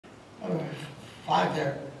5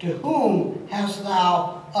 there. To whom hast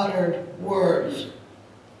thou uttered words?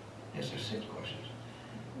 Yes, there's 6 questions.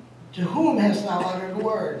 To whom hast thou uttered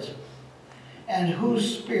words? And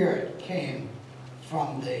whose spirit came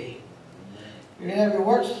from thee? You're going to have your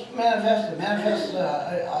works manifested. Manifest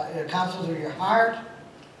the counsels of your heart.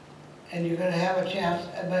 And you're going to have a chance.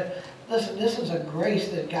 But listen, this is a grace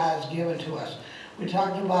that God has given to us. We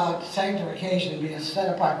talked about sanctification, being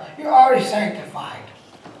set apart. You're already sanctified.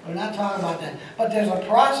 We're not talking about that. But there's a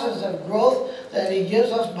process of growth that He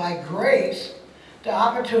gives us by grace, the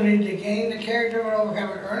opportunity to gain the character of an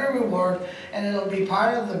overcomer, earn a reward, and it'll be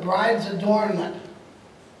part of the bride's adornment.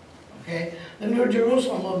 Okay? The New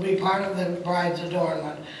Jerusalem will be part of the bride's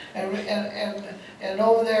adornment. And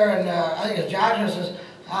over there, and I think it's Joshua says,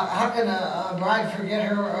 how can a bride forget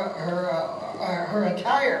her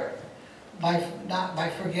attire? Not by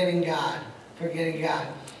forgetting God. Forgetting God.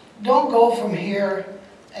 Don't go from here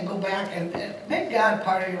and go back and make God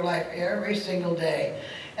part of your life every single day.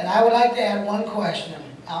 And I would like to add one question.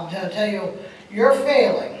 I'm going to tell you, you're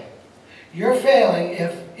failing. You're failing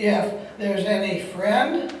if there's any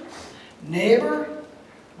friend, neighbor,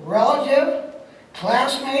 relative,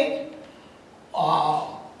 classmate,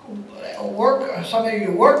 somebody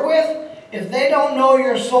you work with, if they don't know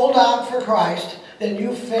you're sold out for Christ, then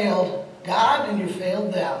you failed God and you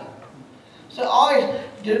failed them. So always,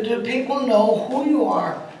 do people know who you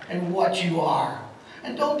are and what you are?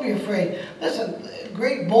 And don't be afraid. Listen,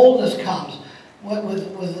 great boldness comes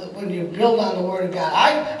when you build on the Word of God.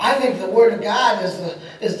 I think the Word of God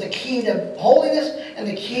is the key to holiness and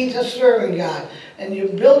the key to serving God. And you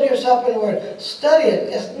build yourself in the Word. Study it.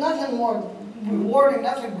 It's nothing more rewarding,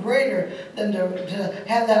 nothing greater than to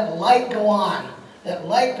have that light go on. That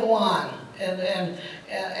light go on. And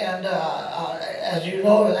as you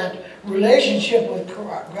know, that relationship with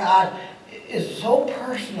God is so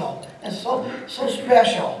personal and so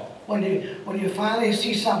special when you finally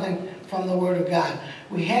see something from the Word of God.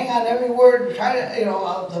 We hang on every word, try to,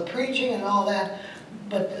 the preaching and all that,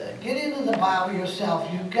 but get into the Bible yourself.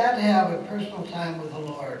 You've got to have a personal time with the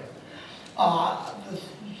Lord. The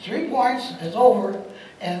 3 points is over,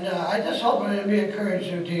 and I just hope it'll be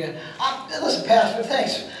encouraging to you. Listen, Pastor,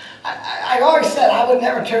 thanks. I always said I would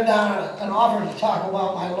never turn down an offer to talk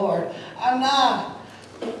about my Lord. I'm not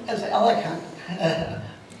as eloquent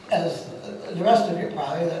as the rest of you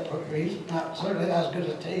probably, he's certainly not as good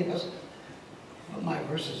as Tavis, but my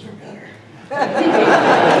verses are better.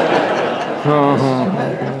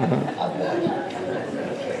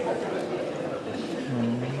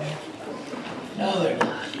 No, they're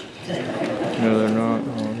not. No, they're not.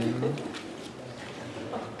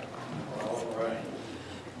 All right.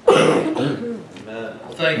 Amen.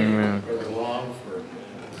 Well, thank you, Brother Long, for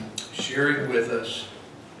sharing with us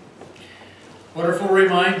wonderful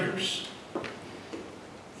reminders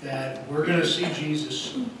that we're going to see Jesus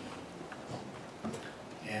soon.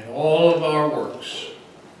 And all of our works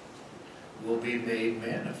will be made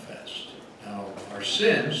manifest. Now, our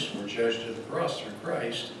sins were judged at the cross through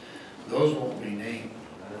Christ. Those won't be named.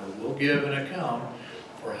 We'll give an account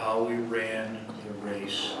for how we ran the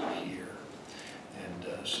race here. And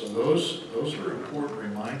so those are important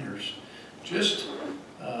reminders. Just,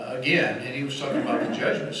 again, and he was talking about the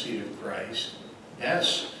judgment seat of Christ.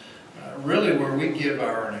 That's really where we give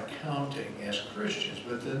our accounting as Christians.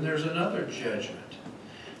 But then there's another judgment.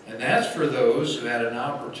 And that's for those who had an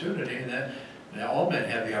opportunity, and that now all men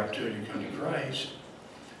have the opportunity to come to Christ,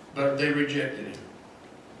 but they rejected him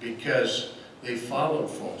because they followed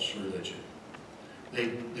false religion.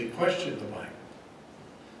 They questioned the Bible.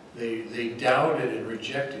 They doubted and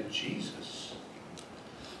rejected Jesus.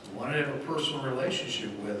 They wanted to have a personal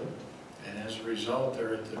relationship with him, and as a result,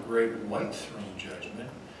 they're at the great white throne judgment.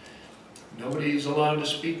 Nobody's allowed to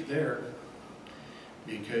speak there,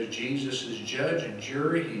 because Jesus is judge and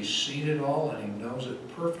jury. He's seen it all and he knows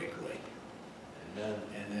it perfectly. Amen.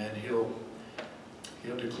 And then he'll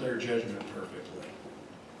declare judgment perfectly.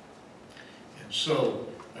 And so,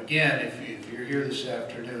 again, if you're here this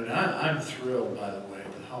afternoon, I'm thrilled, by the way,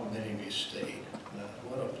 with how many of you stayed.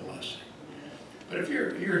 What a blessing. But if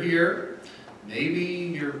you're here, maybe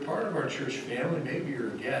you're part of our church family, maybe you're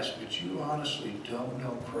a guest, but you honestly don't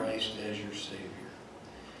know Christ as your Savior.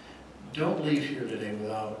 Don't leave here today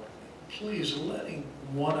without, please, letting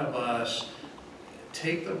one of us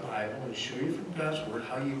take the Bible and show you from God's Word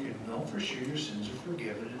how you can know for sure your sins are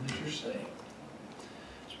forgiven and that you're saved.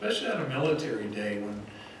 Especially on a military day when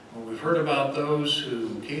we've heard about those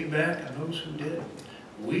who came back and those who didn't.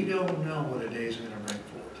 We don't know what a day is going to bring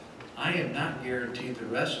forth. I am not guaranteed the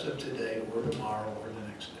rest of today or tomorrow or the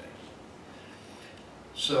next day.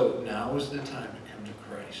 So now is the time to come to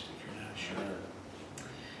Christ if you're not sure.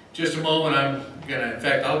 just a moment, I'm gonna, in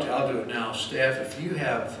fact, I'll do it now. Staff, if you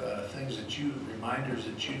have things reminders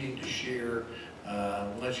that you need to share,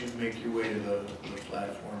 I'll let you make your way to the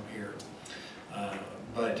platform here.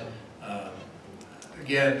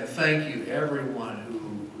 Again, thank you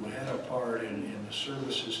everyone who had a part in the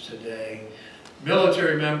services today.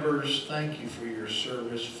 Military members, thank you for your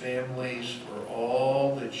service. Families, for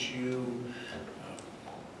all that you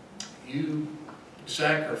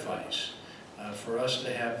sacrifice for us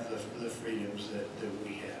to have the freedoms that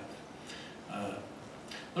we have.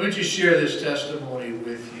 Let me just share this testimony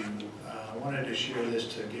with you. I wanted to share this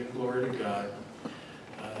to give glory to God.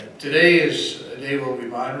 Today is a day where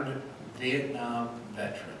we've honored Vietnam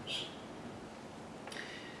veterans.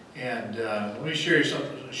 And let me share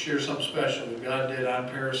something special that God did on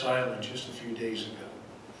Paris Island just a few days ago.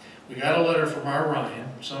 We got a letter from our Ryan.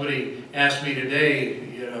 Somebody asked me today,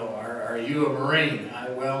 you know, are you a Marine?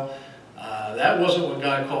 That wasn't what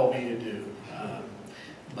God called me to do.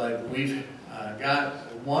 But we've got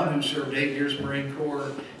one who served 8 years Marine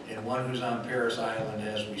Corps and one who's on Paris Island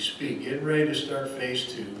as we speak, getting ready to start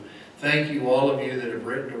phase 2. Thank you, all of you that have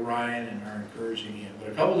written to Ryan and are encouraging him. But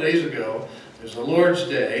a couple days ago, it was the Lord's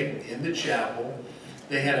Day in the chapel.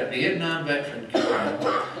 They had a Vietnam veteran come in.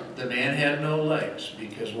 The man had no legs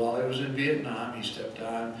because while he was in Vietnam, he stepped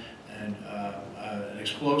on an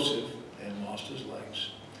explosive and lost his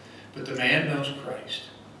legs. But the man knows Christ.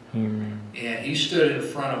 Amen. And he stood in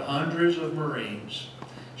front of hundreds of Marines,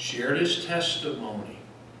 shared his testimony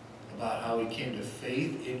about how he came to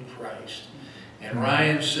faith in Christ. And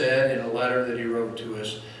Ryan said in a letter that he wrote to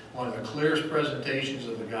us, one of the clearest presentations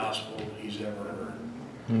of the gospel he's ever heard.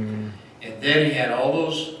 Amen. And then he had all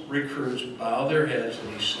those recruits bow their heads and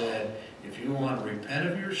he said, if you want to repent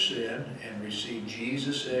of your sin and receive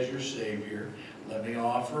Jesus as your Savior, let me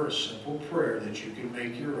offer a simple prayer that you can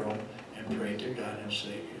make your own and pray to God and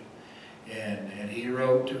save you. And he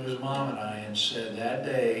wrote to his mom and I and said that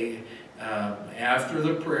day, after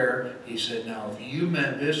the prayer, he said, now if you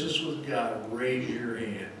meant business with God, raise your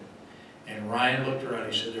hand. And Ryan looked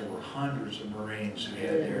around, he said there were hundreds of Marines who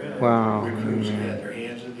had their recruits who had their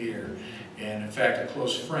hands in the air. And in fact, a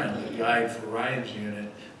close friend, the guide for Ryan's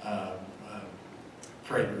unit,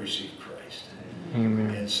 prayed to receive Christ.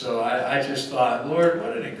 Amen. And so I just thought, Lord,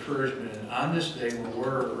 what an encouragement. And on this day when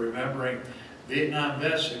we're remembering Vietnam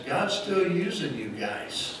vets, that God's still using you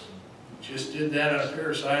guys. Just did that on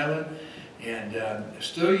Paris Island, and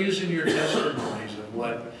still using your testimonies of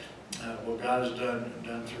what God has done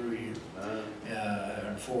through you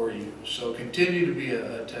and for you. So continue to be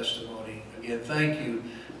a testimony. Again, thank you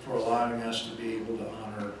for allowing us to be able to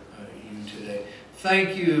honor you today.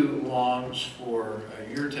 Thank you, Longs, for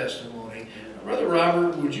your testimony. Brother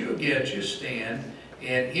Robert, would you again just stand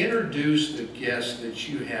and introduce the guests that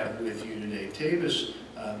you have with you today? Tavis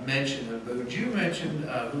mentioned them, but would you mention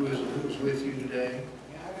who is with you today?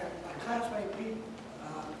 Yeah, I got my classmate Pete.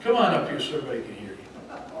 Come on up here so everybody can hear you.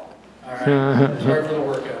 All right. Sorry for the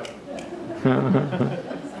workout.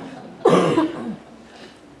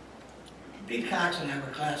 Pete Cox and I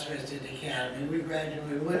were classmates at the academy. We graduated.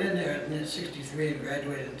 We went in there in '63 and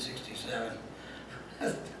graduated in '67.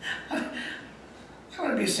 I'm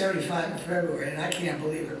going to be 75 in February, and I can't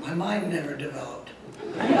believe it. My mind never developed.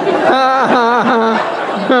 I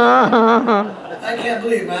can't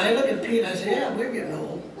believe it. I look at Pete and I say, yeah, we're getting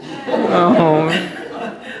old.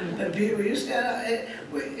 But Pete, will you stand up?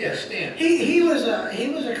 Yeah, stand. He was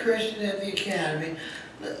a Christian at the academy.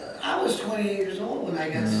 I was 28 years old when I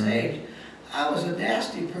got saved. I was a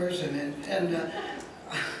nasty person, and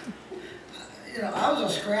you know, I was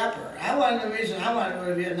a scrapper. The reason I wanted to go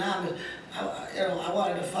to Vietnam is, I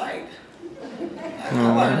wanted to fight. I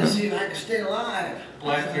wanted to see if I could stay alive.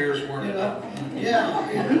 Black bears weren't enough. Yeah.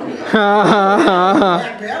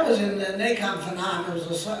 Black bear. I was in the Nakhon Phanom. It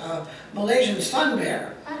was a Malaysian sun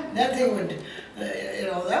bear. That thing would,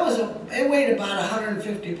 it weighed about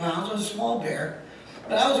 150 pounds. It was a small bear.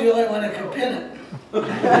 But I was the only one that could pin it. And,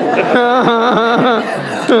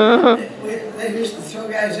 they used to throw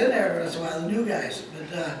guys in there once in a while, the new guys. But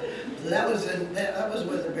that was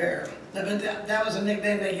with the bear. But that was a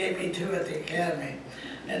nickname they gave me too at the academy.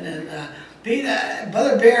 And then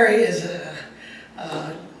Brother Barry is a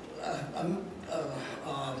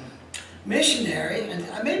missionary, and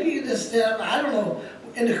maybe you just I don't know,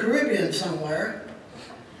 in the Caribbean somewhere.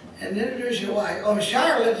 And introduce your wife. Oh,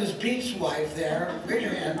 Charlotte is Pete's wife there. Raise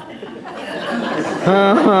your hand.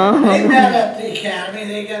 They met at the academy.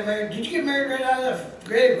 They got married. Did you get married right out of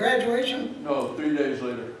the graduation? No, 3 days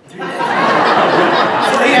later. 3 days later.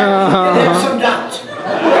 So he had some doubts.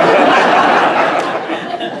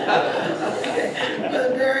 Okay.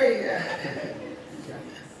 Brother Barry,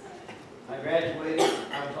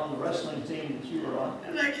 team that you were on.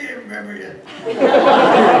 And I can't remember you.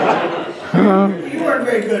 You weren't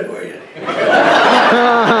very good, were you?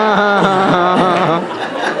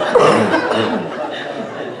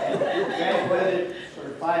 Graduated,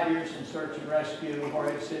 served 5 years in search and rescue,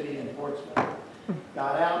 Hornet City and Portsmouth.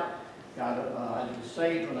 Got out, I was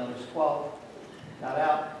saved when I was 12. Got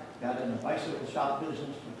out, got in the bicycle shop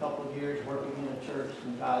business for a couple of years, working in a church,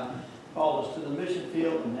 and God called us to the mission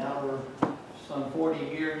field, and now we're some 40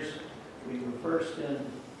 years. We were first in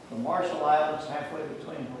the Marshall Islands, halfway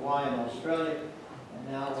between Hawaii and Australia,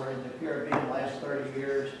 and now we're in the Caribbean the last 30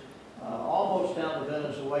 years, almost down to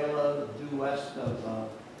Venezuela, due west of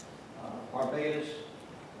Barbados.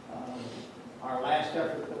 Our last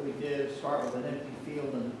effort that we did started with an empty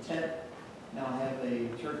field and a tent. Now have a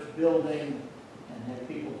church building and have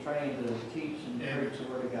people trained to teach and preach the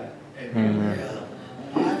Word of God. Amen.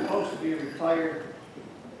 And I'm supposed to be retired.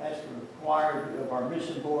 That's required of our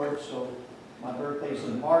mission board, so my birthday's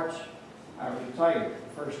in March. I retired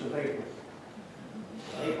 1st of April.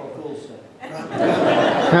 April Fool's Day.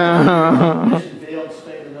 Mission field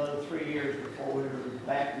stayed another 3 years before we were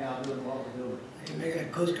back now doing what we're doing. You're making a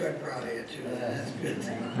Coast Guard proud of you, too. That's good.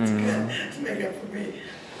 That's good. That's make up for me.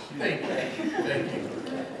 Thank you. Thank you.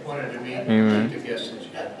 Wanted to meet the guests that you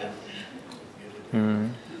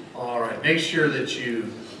had. All right. Make sure that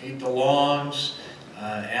you meet the Longs,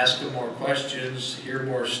 ask them more questions, hear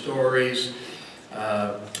more stories.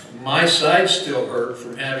 My side still hurt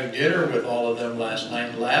from having dinner with all of them last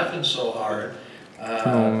night, laughing so hard.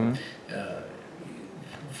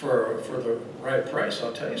 For the right price,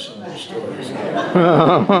 I'll tell you some of those stories.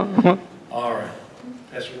 All right.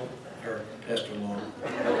 Pastor Long.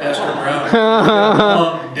 Pastor Brown.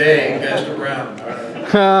 Long day, Pastor Brown.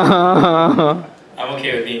 I'm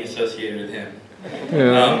okay with being associated with him.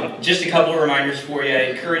 Yeah. Just a couple of reminders for you. I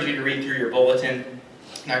encourage you to read through your bulletin.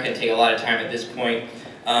 Not going to take a lot of time at this point,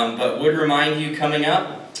 but would remind you coming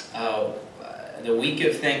up, the week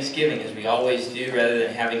of Thanksgiving, as we always do, rather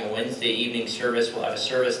than having a Wednesday evening service, we'll have a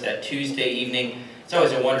service that Tuesday evening. It's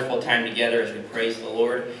always a wonderful time together as we praise the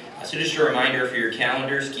Lord. So just a reminder for your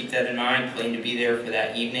calendars, keep that in mind, plan to be there for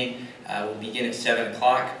that evening. We'll begin at 7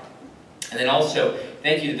 o'clock. And then also,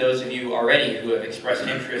 thank you to those of you already who have expressed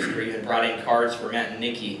interest or even brought in cards for Matt and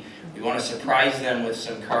Nikki. We want to surprise them with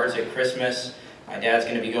some cards at Christmas. My dad's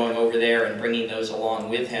going to be going over there and bringing those along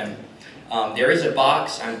with him. There is a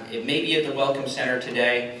box. It may be at the Welcome Center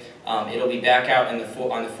today. It'll be back out on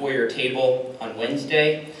the foyer table on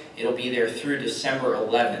Wednesday. It'll be there through December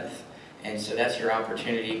 11th. And so that's your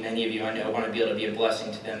opportunity. Many of you, I know, want to be able to be a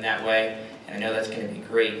blessing to them that way. And I know that's going to be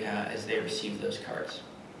great as they receive those cards.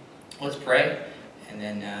 Let's pray, and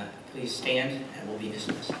then please stand, and we'll be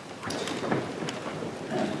dismissed.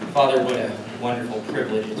 Father, what a wonderful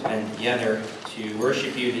privilege it's been together to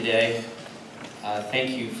worship you today.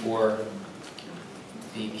 Thank you for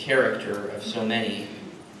the character of so many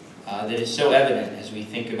that is so evident as we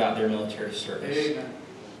think about their military service. Amen.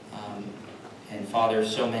 And Father,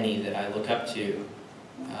 so many that I look up to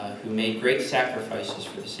who made great sacrifices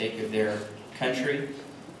for the sake of their country.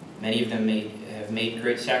 Many of them have made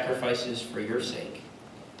great sacrifices for your sake.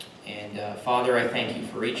 And Father, I thank you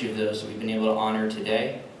for each of those that we've been able to honor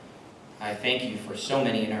today. I thank you for so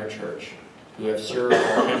many in our church who have served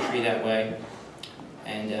our country that way.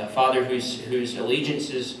 And Father, whose allegiance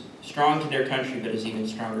is strong to their country, but is even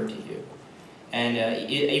stronger to you. And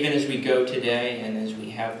even as we go today, and as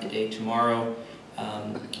we have the day tomorrow,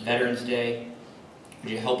 Veterans Day,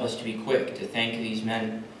 would you help us to be quick to thank these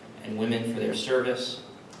men and women for their service?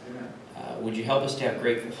 Would you help us to have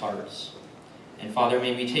grateful hearts? And Father,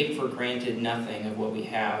 may we take for granted nothing of what we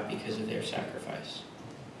have because of their sacrifice.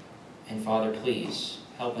 And Father, please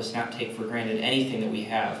help us not take for granted anything that we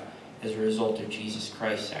have as a result of Jesus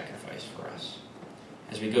Christ's sacrifice for us.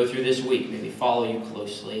 As we go through this week, may we follow you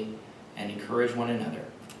closely and encourage one another.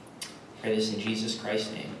 I pray this in Jesus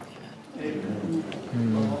Christ's name. Amen.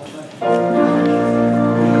 Amen.